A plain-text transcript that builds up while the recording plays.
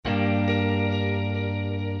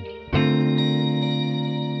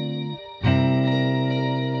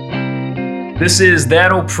This is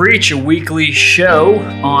That'll Preach, a weekly show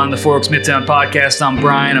on the Four Oaks Midtown podcast. I'm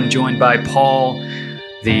Brian. I'm joined by Paul,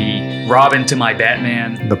 the Robin to my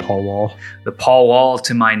Batman. The Paul Wall. The Paul Wall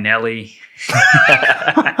to my Nelly.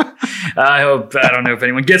 I don't know if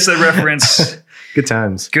anyone gets that reference. Good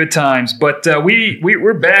times. Good times. But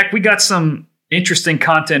we're back. We got some interesting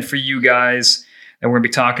content for you guys that we're going to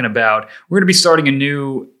be talking about. We're going to be starting a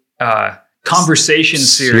new conversation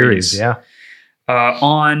series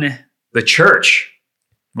on the church.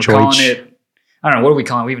 We're calling it, I don't know, what are we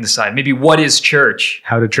calling it? We haven't decided. Maybe what is church?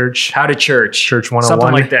 How to church. How to church. Church 101.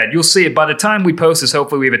 Something like that. You'll see it by the time we post this.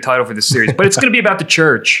 Hopefully we have a title for the series. But it's going to be about the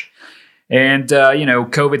church. And,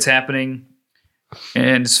 COVID's happening.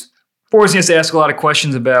 And it's forcing us to ask a lot of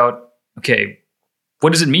questions about, okay,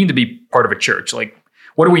 what does it mean to be part of a church? Like,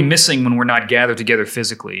 what are we missing when we're not gathered together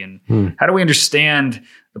physically? And how do we understand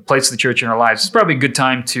the place of the church in our lives? It's probably a good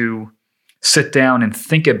time to sit down and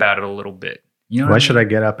think about it a little bit. You know Why should I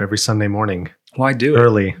get up every Sunday morning? Why do it?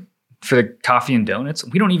 Early. For the coffee and donuts?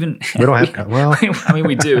 We don't even... We don't have... Well... I mean,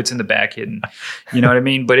 we do. It's in the back hidden. You know what I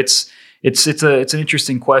mean? But it's an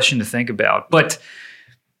interesting question to think about. But,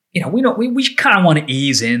 we kind of want to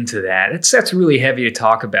ease into that. That's really heavy to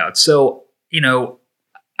talk about. So,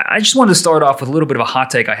 I just wanted to start off with a little bit of a hot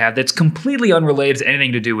take I have that's completely unrelated to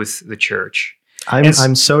anything to do with the church.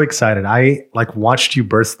 I'm so excited. I watched you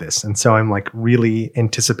birth this, and so I'm really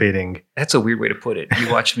anticipating. That's a weird way to put it. You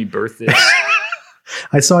watched me birth this.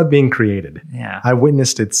 I saw it being created. Yeah, I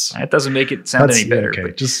witnessed its. That doesn't make it sound any better. Okay,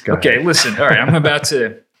 but, just go ahead. Listen. All right, I'm about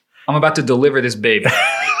to deliver this baby.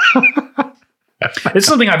 It's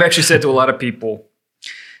something I've actually said to a lot of people,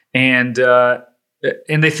 and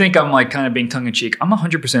they think I'm kind of being tongue in cheek. I'm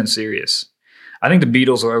 100% serious. I think the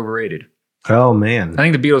Beatles are overrated. Oh, man. I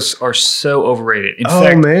think the Beatles are so overrated. In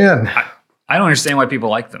fact, man. I don't understand why people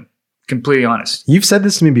like them. Completely honest. You've said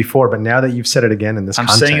this to me before, but now that you've said it again in this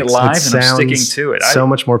context, I'm saying it live and I'm sticking to it. So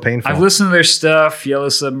much more painful. I've listened to their stuff, Yellow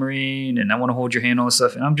Submarine, and I Want to Hold Your Hand, all this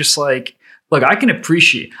stuff. And I'm just like, look, I can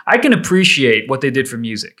appreciate what they did for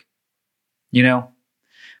music,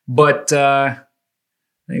 but I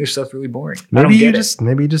think their stuff's really boring. Maybe you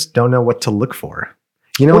just don't know what to look for.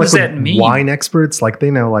 What does that mean? Wine experts, they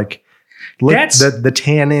know the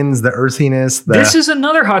tannins, the earthiness. This is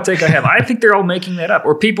another hot take I have. I think they're all making that up.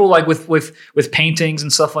 Or people with paintings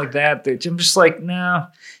and stuff like that. I'm just like, no,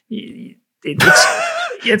 it's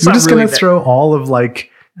You're just really going to throw all of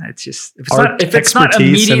it's just if it's not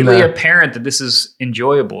immediately apparent that this is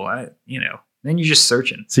enjoyable, then you're just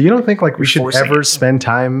searching. So you don't think we should ever spend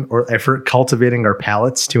time or effort cultivating our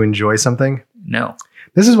palates to enjoy something? No.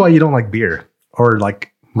 This is why you don't like beer or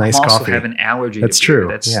nice coffee. I also have an allergy That's to beer. True.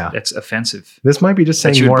 That's offensive. This might be just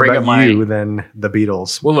saying more about you than the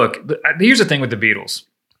Beatles. Well, look, here's the thing with the Beatles.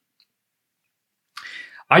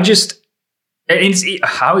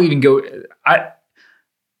 How even go...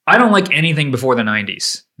 I don't like anything before the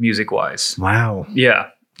 90s, music-wise. Wow. Yeah.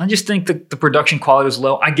 I just think the production quality was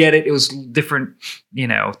low. I get it. It was different,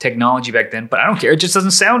 technology back then, but I don't care. It just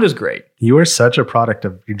doesn't sound as great. You are such a product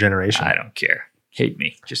of your generation. I don't care. Hate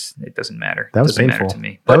me. It doesn't matter. That was painful to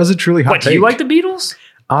me. That was a truly hot take. Do you like the Beatles?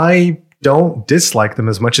 I don't dislike them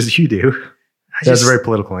as much as you do. That's a very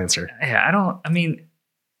political answer. Yeah, I think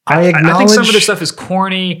acknowledge... some of their stuff is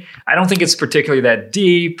corny. I don't think it's particularly that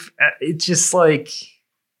deep. It's just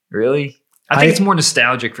really? I think it's more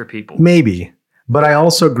nostalgic for people. Maybe. But I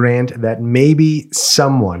also grant that maybe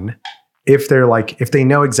someone, if they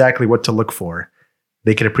know exactly what to look for,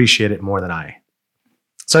 they could appreciate it more than I.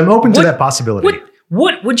 So I'm open to that possibility.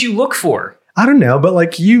 What would you look for? I don't know,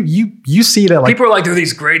 but you see that people are they're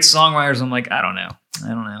these great songwriters. I'm I don't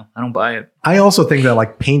know. I don't buy it. I also think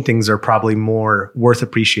that paintings are probably more worth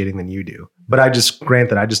appreciating than you do. But I just grant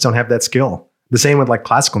that I just don't have that skill. The same with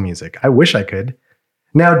classical music. I wish I could.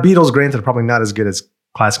 Now Beatles, granted, are probably not as good as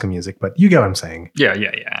classical music, but you get what I'm saying. Yeah.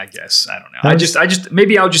 I guess. I don't know.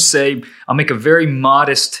 Maybe I'll just say, I'll make a very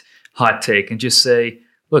modest hot take and just say,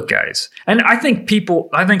 look, guys. And I think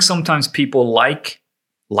sometimes people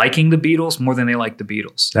liking the Beatles more than they like the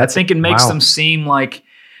Beatles. I think it makes them seem like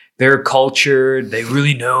they're cultured. They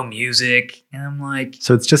really know music. And I'm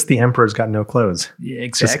so it's just the emperor's got no clothes. Yeah,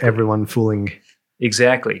 exactly. Just everyone fooling.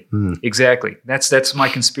 Exactly. Exactly. That's my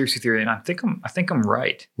conspiracy theory. And I think I'm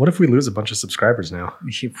right. What if we lose a bunch of subscribers now?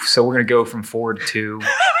 So we're going to go from 4 to 2,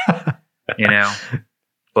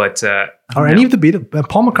 But are any of the Beatles?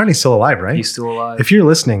 Paul McCartney's still alive, right? He's still alive. If you're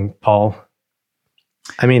listening, Paul,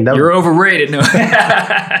 you're overrated. No,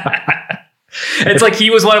 it's he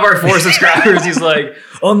was one of our 4 subscribers. He's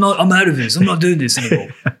I'm out of this. I'm not doing this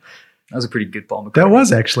anymore. That was a pretty good Paul McCartney. That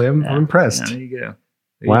was actually. I'm impressed. Yeah, there you go.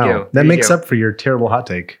 There Wow. you go. That There you makes go. up for your terrible hot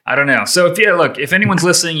take. I don't know. So if anyone's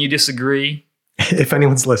listening, you disagree. If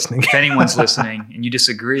anyone's listening. If anyone's listening and you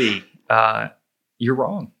disagree, you're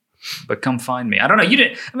wrong. But come find me. I don't know. You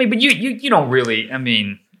didn't. I mean, but you don't really. I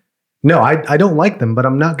mean, No, I don't like them, but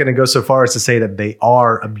I'm not going to go so far as to say that they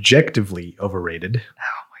are objectively overrated.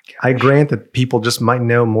 oh my god. I grant that people just might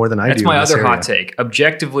know more than I That's do. my in this other area. hot take.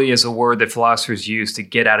 Objectively is a word that philosophers use to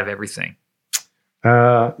get out of everything.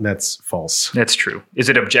 That's false. That's true. Is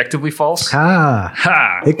it objectively false? Ah,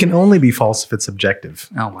 Ha! it can only be false if it's subjective.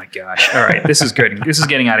 Oh my gosh. All right. This is good. This is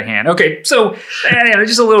getting out of hand. Okay. So,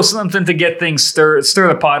 just a little something to get things stir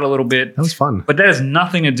the pot a little bit. That was fun. But that has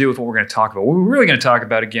nothing to do with what we're going to talk about. What we're really going to talk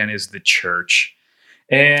about again is the church.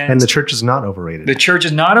 And the church is not overrated. the church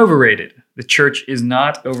is not overrated. The church is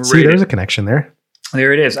not overrated. See, there's a connection there.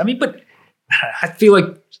 There it is. I mean, but I feel like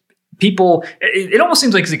people, it almost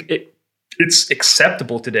seems like it's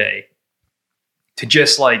acceptable today to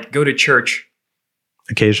just like go to church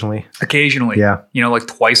Occasionally. occasionally, Yeah. like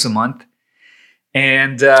twice a month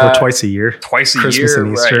and Or twice a year. twice a Christmas year.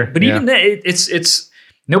 and Easter, Right. But even that, it's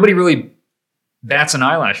nobody really bats an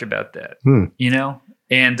eyelash about that, and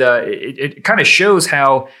it kind of shows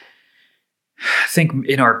how I think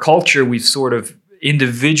in our culture we've sort of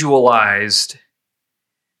individualized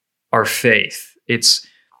our faith. It's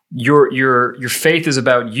your faith is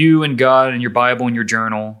about you and God and your Bible and your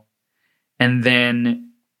journal, and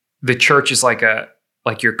then the church is like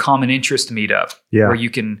your common interest meetup, Yeah. where you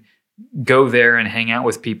can go there and hang out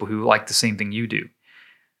with people who like the same thing you do.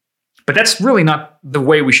 But that's really not the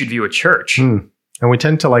way we should view a church. And we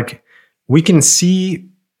tend to we can see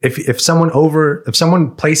if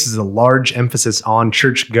someone places a large emphasis on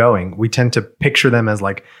church going, we tend to picture them as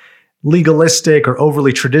legalistic or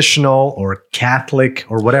overly traditional or Catholic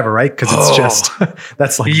or whatever, right? Because it's just,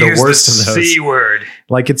 that's the worst of those. C word.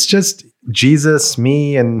 It's just Jesus,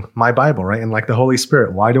 me, and my Bible, right? And the Holy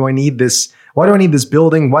Spirit. Why do I need this? Why do I need this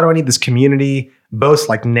building? Why do I need this community? Both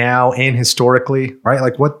now and historically, right?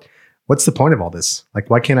 What's the point of all this?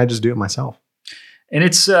 Why can't I just do it myself? And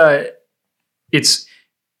it's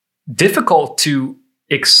difficult to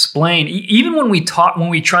explain, even when we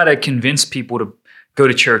try to convince people to go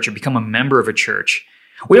to church or become a member of a church.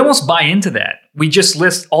 We almost buy into that. We just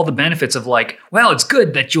list all the benefits of it's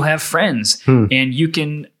good that you have friends and you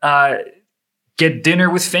can get dinner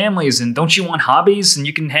with families, and don't you want hobbies, and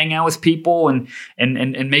you can hang out with people and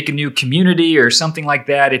make a new community or something like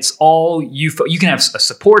that. It's all you can have a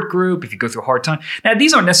support group if you go through a hard time. Now,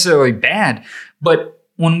 these aren't necessarily bad, but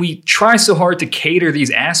when we try so hard to cater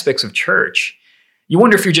these aspects of church, you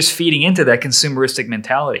wonder if you're just feeding into that consumeristic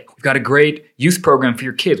mentality. We've got a great youth program for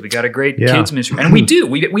your kids. We got a great kids ministry. And we do.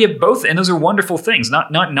 We have both, and those are wonderful things.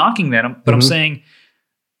 Not knocking that, but I'm saying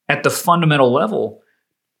at the fundamental level,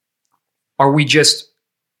 are we just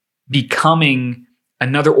becoming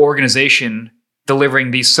another organization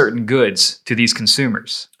delivering these certain goods to these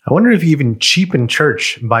consumers? I wonder if you even cheapen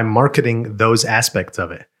church by marketing those aspects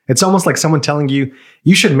of it. It's almost like someone telling you,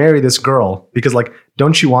 you should marry this girl because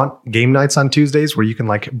don't you want game nights on Tuesdays where you can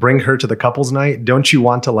bring her to the couples night? Don't you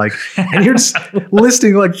want to and you're just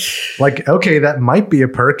listing okay, that might be a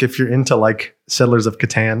perk if you're into Settlers of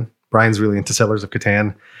Catan. Brian's really into Settlers of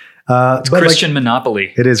Catan. It's Christian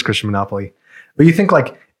Monopoly. It is Christian Monopoly. But you think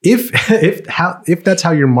if that's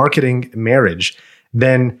how you're marketing marriage,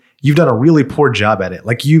 then you've done a really poor job at it.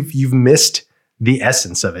 You've missed the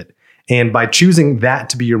essence of it. And by choosing that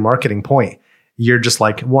to be your marketing point, you're just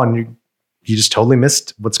you just totally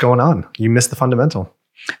missed what's going on. You missed the fundamental.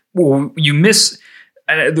 Well, you miss.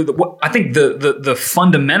 I think the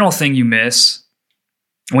fundamental thing you miss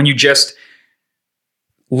when you just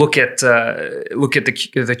look at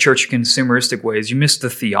the church in consumeristic ways, you miss the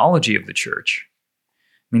theology of the church.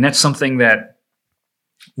 I mean, that's something that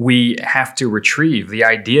we have to retrieve. The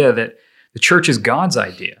idea that the church is God's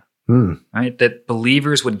idea. Right, that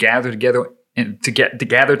believers would gather together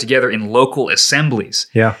in local assemblies.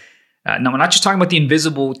 Yeah. Now, we're not just talking about the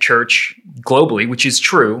invisible church globally, which is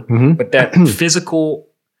true, but that physical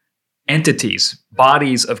entities,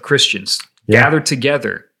 bodies of Christians, gathered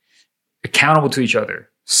together, accountable to each other,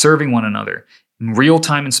 serving one another in real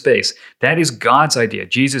time and space. That is God's idea.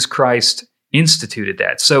 Jesus Christ instituted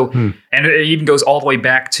that. So, and it even goes all the way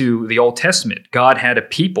back to the Old Testament. God had a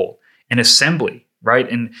people, an assembly, right?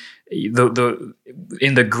 And in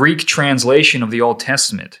the Greek translation of the Old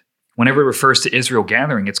Testament, whenever it refers to Israel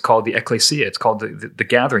gathering, it's called the ecclesia. It's called the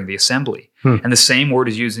gathering, the assembly. And the same word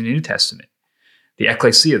is used in the New Testament, the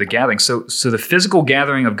ecclesia, the gathering. So the physical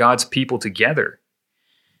gathering of God's people together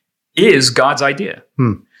is God's idea.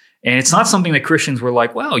 And it's not something that Christians were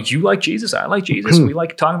like, well, you like Jesus, I like Jesus, we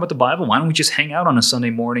like talking about the Bible. Why don't we just hang out on a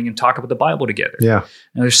Sunday morning and talk about the Bible together? Yeah.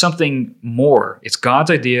 Now, there's something more. It's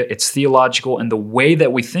God's idea, it's theological, and the way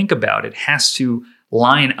that we think about it has to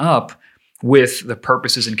line up with the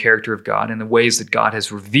purposes and character of God and the ways that God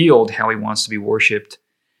has revealed how he wants to be worshiped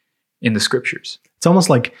in the scriptures. It's almost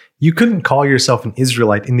like you couldn't call yourself an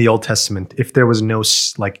Israelite in the Old Testament if there was no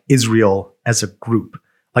like Israel as a group.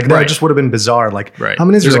 Like that just would have been bizarre. Like I'm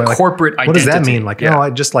an Israelite. There's a corporate identity. What does that mean? Like, no, I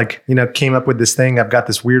just like, came up with this thing. I've got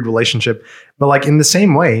this weird relationship. But like in the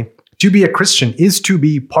same way, to be a Christian is to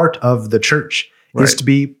be part of the church, is to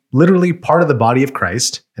be literally part of the body of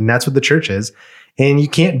Christ. And that's what the church is. And you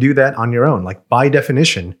can't do that on your own. Like by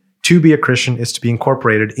definition, to be a Christian is to be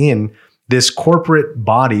incorporated in this corporate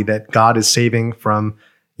body that God is saving from,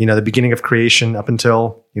 the beginning of creation up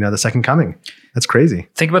until, the second coming. That's crazy.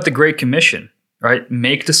 Think about the Great Commission, right?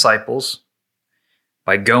 Make disciples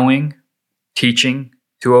by going, teaching,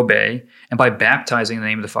 to obey, and by baptizing in the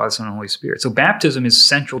name of the Father, Son, and Holy Spirit. So baptism is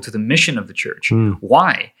central to the mission of the church.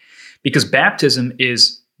 Why? Because baptism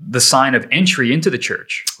is the sign of entry into the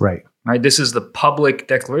church. Right. This is the public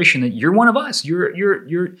declaration that you're one of us.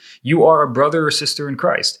 You are a brother or sister in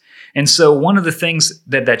Christ. And so one of the things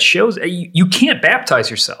that shows, you can't baptize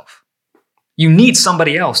yourself. You need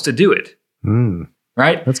somebody else to do it.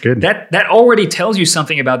 Right? That's good. That already tells you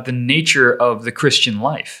something about the nature of the Christian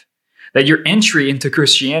life. That your entry into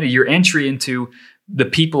Christianity, your entry into the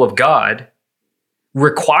people of God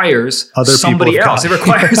requires other somebody else. It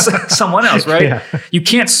requires someone else, right? Yeah. You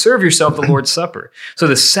can't serve yourself the Lord's Supper. So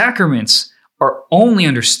the sacraments are only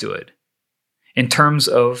understood in terms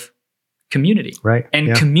of community. Right.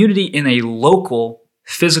 And community in a local,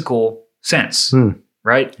 physical sense.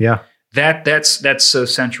 Right? Yeah. That's so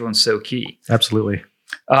central and so key. Absolutely.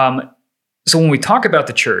 So when we talk about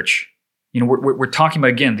the church, we're talking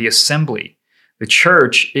about, again, the assembly. The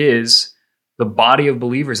church is the body of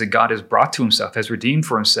believers that God has brought to himself, has redeemed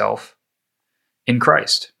for himself in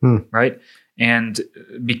Christ, right? And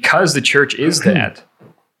because the church is that,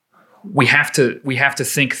 we have to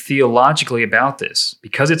think theologically about this.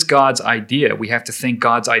 Because it's God's idea, we have to think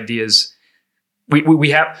God's ideas.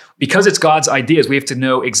 Because it's God's ideas, we have to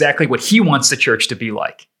know exactly what he wants the church to be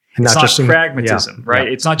like. It's not just pragmatism, right?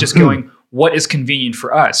 Yeah. It's not just going, what is convenient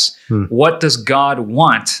for us? What does God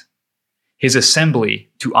want his assembly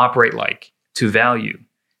to operate like, to value,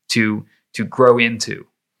 to grow into?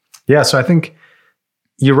 Yeah, so I think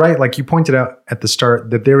you're right. Like you pointed out at the start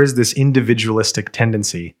that there is this individualistic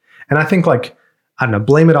tendency. And I think like, I don't know,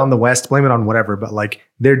 blame it on the West, blame it on whatever, but like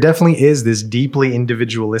there definitely is this deeply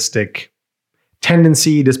individualistic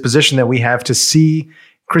tendency, disposition that we have to see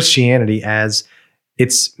Christianity as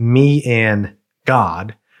it's me and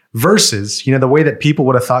God versus, the way that people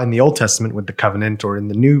would have thought in the Old Testament with the covenant or in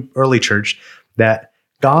the new early church, that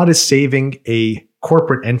God is saving a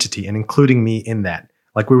corporate entity and including me in that.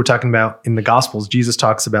 Like we were talking about in the Gospels, Jesus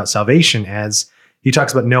talks about salvation as he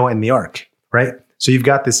talks about Noah and the ark, right? So you've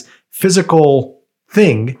got this physical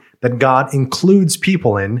thing that God includes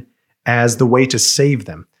people in as the way to save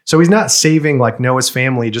them. So he's not saving like Noah's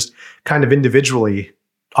family just kind of individually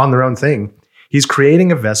on their own thing. He's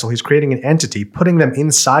creating a vessel, he's creating an entity, putting them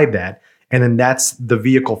inside that, and then that's the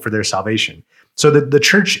vehicle for their salvation. So the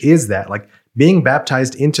church is that. Like being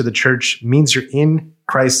baptized into the church means you're in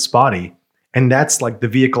Christ's body, and that's like the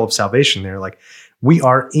vehicle of salvation there. Like we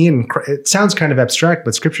are in, it sounds kind of abstract,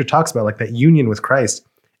 but scripture talks about like that union with Christ,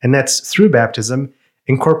 and that's through baptism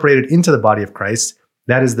incorporated into the body of Christ.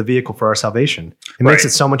 That is the vehicle for our salvation. It makes it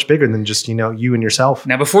so much bigger than just, you and yourself.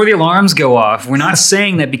 Now, before the alarms go off, we're not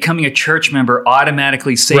saying that becoming a church member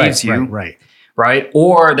automatically saves you. Right?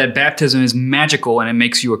 Or that baptism is magical and it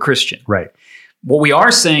makes you a Christian. Right. What we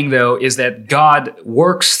are saying, though, is that God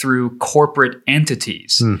works through corporate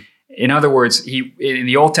entities. In other words, in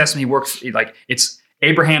the Old Testament, he works like it's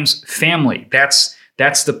Abraham's family. That's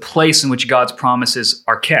the place in which God's promises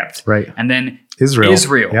are kept. Right. And then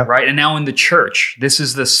Israel, yep. Right? And now in the church, this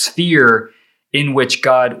is the sphere in which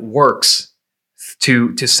God works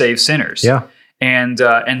to save sinners. Yeah. And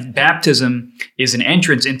baptism is an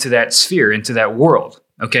entrance into that sphere, into that world.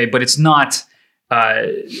 Okay, but it's not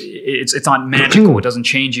it's not magical. It doesn't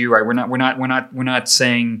change you, right? We're not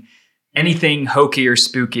saying anything hokey or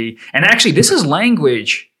spooky. And actually, this is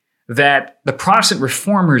language that the Protestant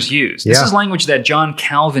reformers use. This is language that John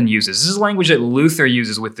Calvin uses. This is language that Luther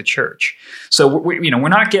uses with the church. So we're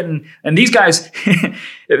not getting. And these guys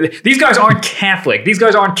aren't Catholic. These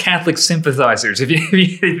guys aren't Catholic sympathizers. If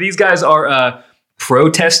these guys are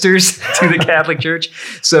protesters to the Catholic Church.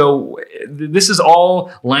 So this is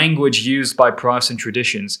all language used by Protestant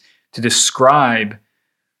traditions to describe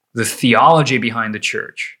the theology behind the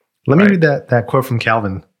church. Let me read that quote from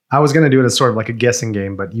Calvin. I was going to do it as sort of like a guessing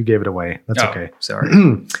game, but you gave it away. That's okay. Sorry.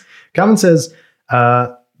 Calvin says,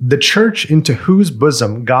 the church into whose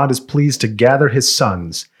bosom God is pleased to gather his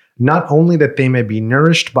sons, not only that they may be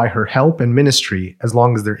nourished by her help and ministry as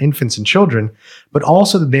long as they're infants and children, but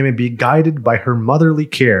also that they may be guided by her motherly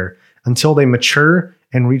care until they mature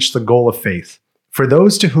and reach the goal of faith. For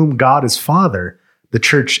those to whom God is father, the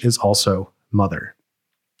church is also mother.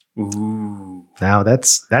 Ooh. Now that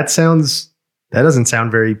doesn't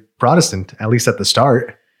sound very Protestant, at least at the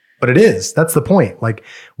start, but it is. That's the point. Like,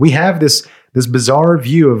 we have this bizarre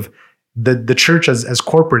view of the church as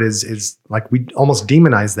corporate is like, we almost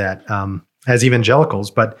demonize that as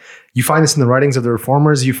evangelicals. But you find this in the writings of the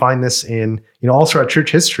reformers. You find this in, all throughout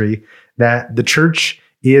church history, that the church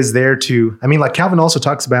is there to, like Calvin also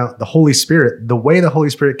talks about the Holy Spirit, the way the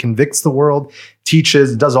Holy Spirit convicts the world,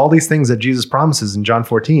 teaches, does all these things that Jesus promises in John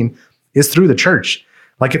 14 is through the church.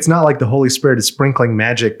 Like, it's not like the Holy Spirit is sprinkling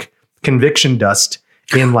magic conviction dust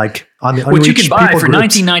in like on the which you can buy for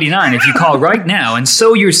 $19.99 if you call right now and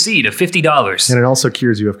sow your seed of $50. And it also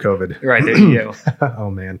cures you of COVID. Right, there you go.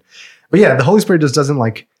 Oh man. But yeah, the Holy Spirit just doesn't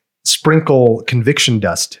like sprinkle conviction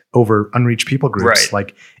dust over unreached people groups. Right.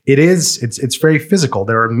 Like, it's very physical.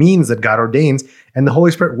 There are means that God ordains, and the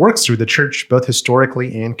Holy Spirit works through the church both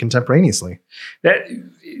historically and contemporaneously. That,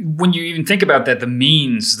 when you even think about that, the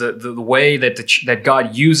means, the way that that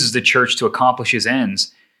God uses the church to accomplish his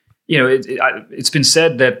ends, it's been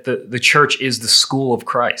said that the church is the school of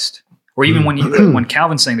Christ. Or even when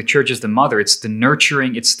Calvin's saying the church is the mother, it's the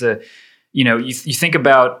nurturing, it's the, you think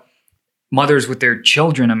about mothers with their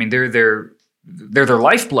children. They're their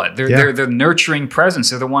lifeblood. They're the nurturing presence.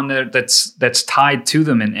 They're the one that's tied to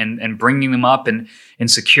them and bringing them up in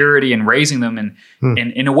security and raising them and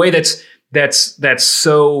in a way that's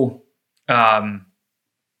so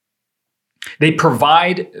they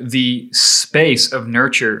provide the space of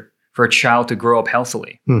nurture for a child to grow up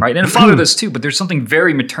healthily, right? And a father does too, but there's something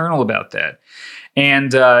very maternal about that.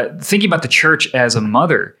 And thinking about the church as a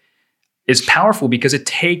mother is powerful because it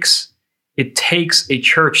takes a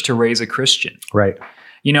church to raise a Christian. Right.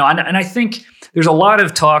 And I think there's a lot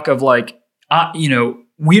of talk of like,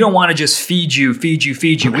 we don't want to just feed you.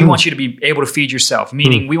 We want you to be able to feed yourself,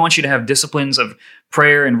 meaning we want you to have disciplines of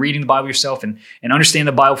prayer and reading the Bible yourself and understand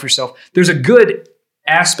the Bible for yourself. There's a good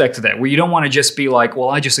aspect to that where you don't want to just be like, well,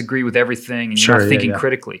 I just agree with everything and you're not thinking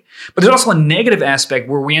critically. But there's also a negative aspect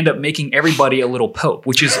where we end up making everybody a little pope,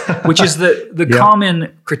 which is the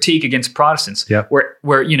common critique against Protestants. Yeah. Where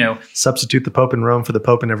substitute the Pope in Rome for the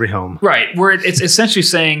Pope in every home. Right. Where it's essentially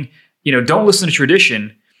saying, don't listen to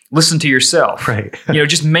tradition, listen to yourself. Right.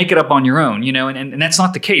 Just make it up on your own, and that's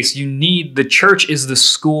not the case. The church is the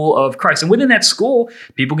school of Christ. And within that school,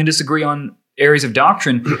 people can disagree on areas of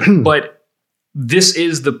doctrine, but this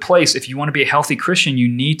is the place. If you want to be a healthy Christian, you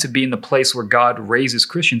need to be in the place where God raises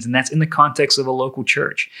Christians, and that's in the context of a local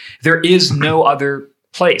church. There is no other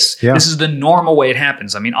place. Yeah. This is the normal way it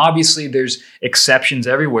happens. Obviously there's exceptions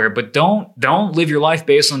everywhere, but don't live your life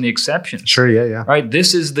based on the exceptions. Sure, yeah. Right?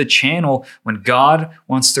 This is the channel when God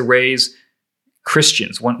wants to raise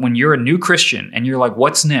Christians. When you're a new Christian and you're like,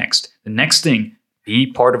 what's next? The next thing, be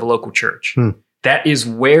part of a local church. That is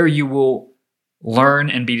where you will learn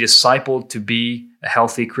and be discipled to be a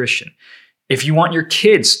healthy Christian. If you want your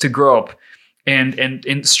kids to grow up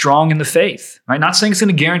and strong in the faith, right? Not saying it's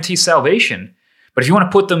going to guarantee salvation, but if you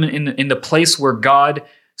want to put them in the place where God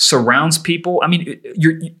surrounds people,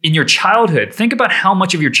 you're in your childhood. Think about how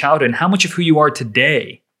much of your childhood and how much of who you are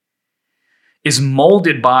today is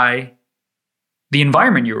molded by the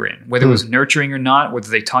environment you were in, whether it was nurturing or not, whether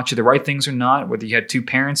they taught you the right things or not, whether you had two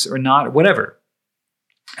parents or not, whatever.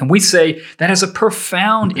 And we say that has a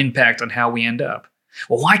profound impact on how we end up.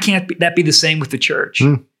 Well, why can't that be the same with the church,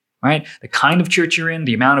 right? The kind of church you're in,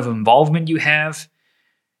 the amount of involvement you have,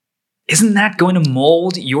 isn't that going to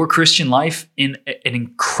mold your Christian life in an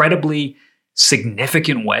incredibly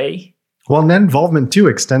significant way? Well, and that involvement too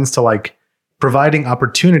extends to like providing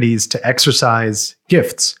opportunities to exercise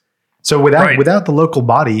gifts. So without the local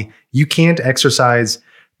body, you can't exercise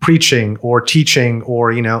preaching or teaching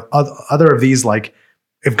or, other of these, like,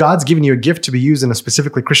 if God's given you a gift to be used in a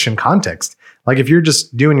specifically Christian context, like if you're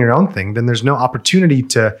just doing your own thing, then there's no opportunity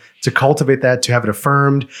to cultivate that, to have it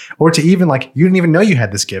affirmed, or to even like, you didn't even know you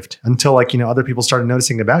had this gift until other people started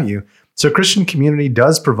noticing about you. So Christian community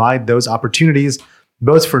does provide those opportunities,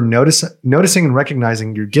 both for noticing and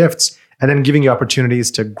recognizing your gifts, and then giving you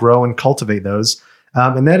opportunities to grow and cultivate those.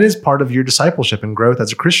 And that is part of your discipleship and growth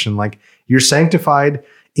as a Christian. Like, you're sanctified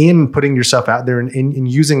in putting yourself out there and in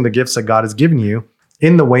using the gifts that God has given you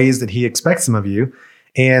in the ways that he expects them of you.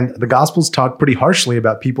 And the Gospels talk pretty harshly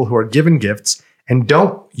about people who are given gifts and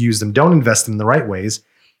don't use them, don't invest them in the right ways.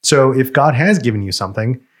 So if God has given you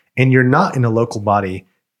something and you're not in a local body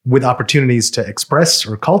with opportunities to express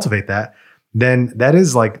or cultivate that, then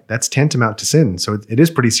that's tantamount to sin. So it is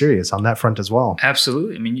pretty serious on that front as well.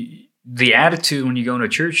 Absolutely. I mean, the attitude when you go into a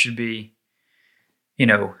church should be,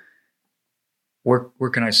 where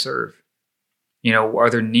can I serve? Are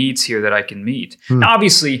there needs here that I can meet? Now,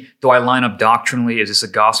 obviously, do I line up doctrinally? Is this a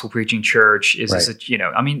gospel preaching church? Is this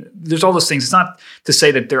there's all those things. It's not to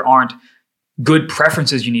say that there aren't good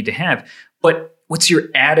preferences you need to have, but what's your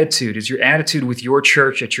attitude? Is your attitude with your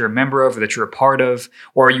church that you're a member of or that you're a part of?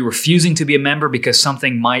 Or are you refusing to be a member because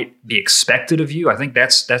something might be expected of you? I think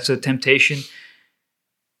that's a temptation.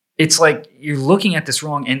 It's like you're looking at this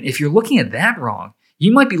wrong. And if you're looking at that wrong,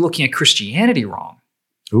 you might be looking at Christianity wrong.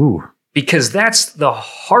 Ooh. Because that's the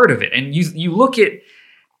heart of it. And you look at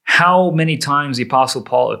how many times the Apostle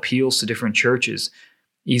Paul appeals to different churches.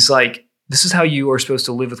 He's like, this is how you are supposed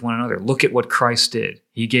to live with one another. Look at what Christ did.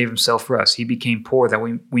 He gave himself for us. He became poor that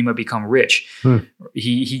we might become rich.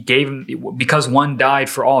 He gave him, because one died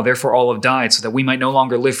for all, therefore all have died, so that we might no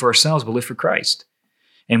longer live for ourselves, but live for Christ.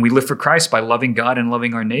 And we live for Christ by loving God and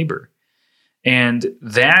loving our neighbor. And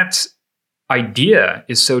that idea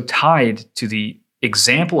is so tied to the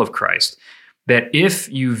example of Christ that if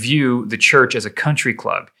you view the church as a country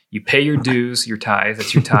club, you pay your dues, your tithe,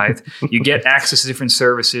 that's your tithe. You get access to different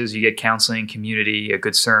services. You get counseling, community, a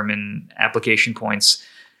good sermon, application points,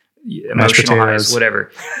 emotional highs,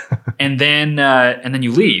 whatever. And then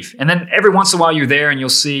you leave. And then every once in a while you're there and you'll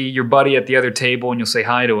see your buddy at the other table and you'll say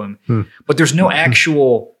hi to him. But there's no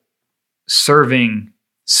actual serving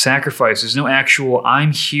sacrifice. There's no actual,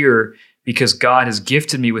 I'm here because God has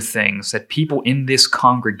gifted me with things that people in this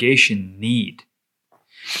congregation need.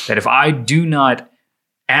 That if I do not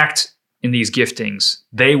act in these giftings,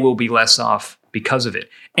 they will be less off because of it.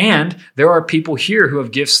 And there are people here who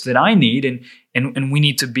have gifts that I need, and we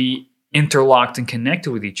need to be interlocked and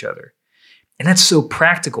connected with each other. And that's so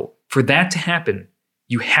practical. For that to happen,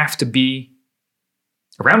 you have to be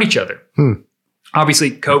around each other.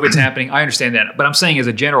 Obviously, COVID's happening. I understand that. But I'm saying as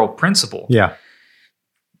a general principle. Yeah.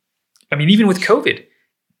 I mean, even with COVID,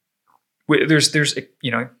 there's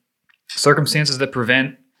circumstances that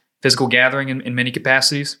prevent physical gathering in many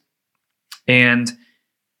capacities. And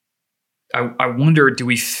I wonder, do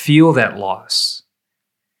we feel that loss?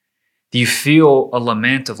 Do you feel a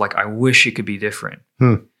lament of like, I wish it could be different?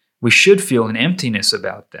 We should feel an emptiness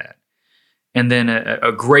about that. And then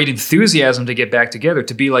a great enthusiasm to get back together,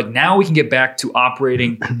 to be like, now we can get back to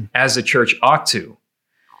operating as the church ought to.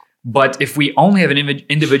 But if we only have an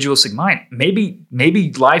individualistic mind,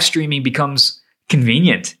 maybe live streaming becomes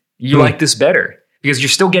convenient. You like this better because you're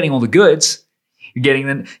still getting all the goods. You're getting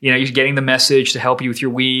them, you're getting the message to help you with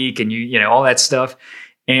your week and all that stuff.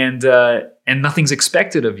 And nothing's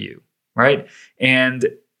expected of you, right? And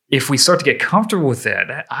if we start to get comfortable with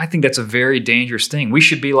that, I think that's a very dangerous thing. We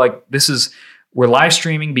should be like, we're live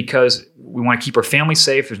streaming because we want to keep our family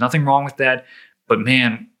safe. There's nothing wrong with that. But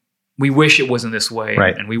man, we wish it wasn't this way,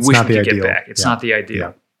 right. And we wish we could get back. It's not the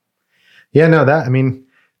ideal. Yeah, no,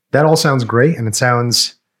 that all sounds great and it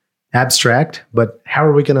sounds abstract, but how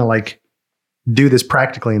are we going to do this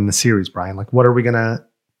practically in the series, Brian? What are we going to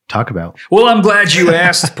talk about? Well, I'm glad you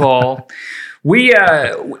asked, Paul. We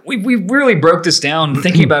really broke this down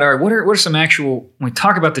thinking about what are some actual, when we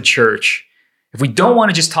talk about the church, if we don't want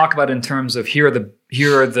to just talk about it in terms of here are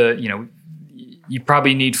the you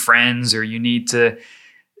probably need friends or you need to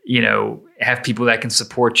have people that can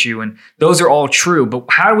support you. And those are all true. But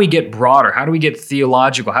how do we get broader? How do we get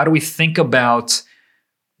theological? How do we think about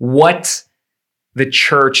what the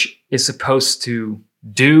church is supposed to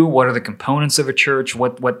do? What are the components of a church?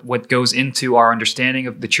 What goes into our understanding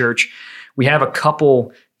of the church? We have a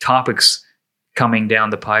couple topics coming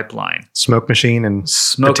down the pipeline. Smoke machine and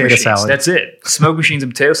potato salad. That's it. Smoke machines and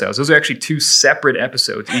potato salads. Those are actually two separate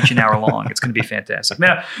episodes, each an hour long. It's going to be fantastic.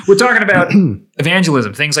 Now, we're talking about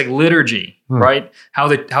evangelism, things like liturgy, right? How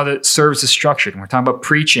the service is structured. And we're talking about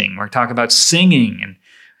preaching. We're talking about singing and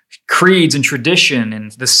creeds and tradition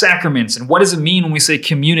and the sacraments. And what does it mean when we say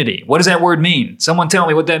community? What does that word mean? Someone tell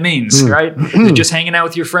me what that means, right? Is it just hanging out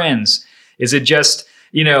with your friends? Is it just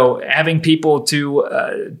having people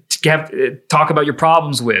to talk about your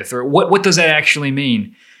problems with, or what does that actually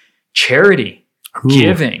mean? Charity,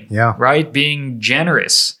 giving, right? Being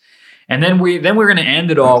generous. And then we're going to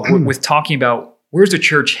end it all with talking about where's the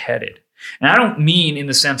church headed. And I don't mean in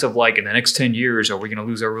the sense of in the next 10 years, are we going to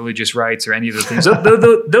lose our religious rights or any of the things?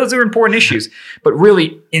 Those are important issues. But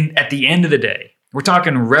really, at the end of the day, we're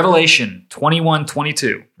talking Revelation 21,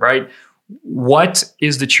 22, right? what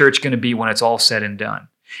is the church going to be when it's all said and done?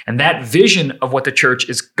 And that vision of what the church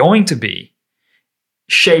is going to be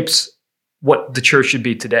shapes what the church should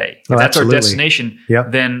be today. If that's our destination,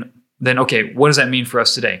 then okay, what does that mean for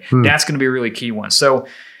us today? That's going to be a really key one. So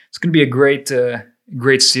it's going to be a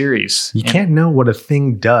great series. You can't know what a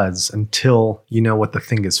thing does until you know what the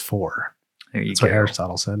thing is for. That's what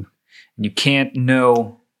Aristotle said. You can't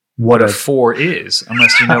know what a for is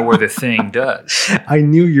unless you know where the thing does. I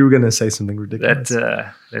knew you were going to say something ridiculous.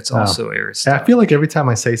 That's also Aristotle. I feel like every time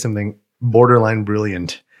I say something borderline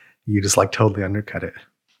brilliant, you just like totally undercut it.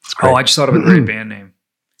 Oh, I just thought of a great band name.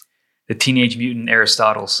 The Teenage Mutant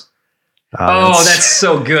Aristotles. That's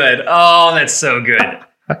so good. Oh, that's so good.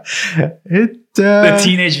 The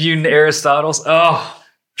Teenage Mutant Aristotles. Oh,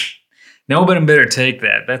 nobody better take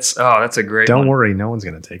that. That's a great Don't one. worry, no one's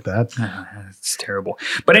going to take that. It's terrible.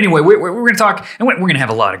 But anyway, we're going to talk, and we're going to have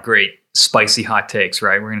a lot of great spicy hot takes,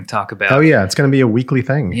 right? We're going to talk about. Oh yeah, it's going to be a weekly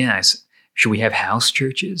thing. Yes. Should we have house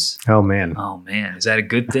churches? Oh man. Is that a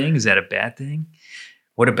good thing? Is that a bad thing?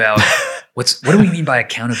 What about what do we mean by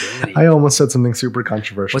accountability? I almost said something super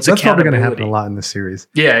controversial. That's probably going to happen a lot in this series.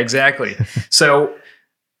 Yeah, exactly. So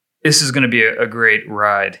this is going to be a great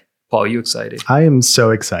ride. Paul, you excited? I am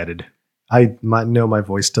so excited. I know my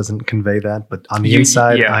voice doesn't convey that, but on the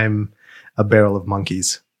inside, I'm a barrel of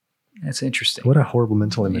monkeys. That's interesting. What a horrible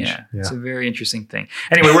mental image. Yeah, it's a very interesting thing.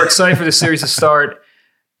 Anyway, we're excited for the series to start.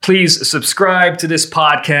 Please subscribe to this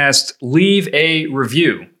podcast. Leave a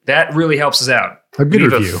review. That really helps us out. A good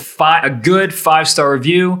review. A good 5-star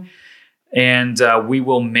review. And we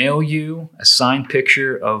will mail you a signed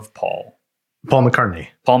picture of Paul. Paul McCartney.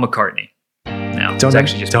 Paul McCartney. No, don't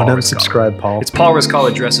unsubscribe, Paul. It's Paul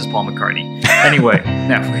Riscala dressed as Paul McCartney. Anyway,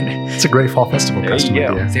 it's a great fall festival costume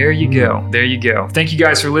idea. There you go. Thank you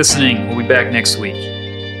guys for listening. We'll be back next week.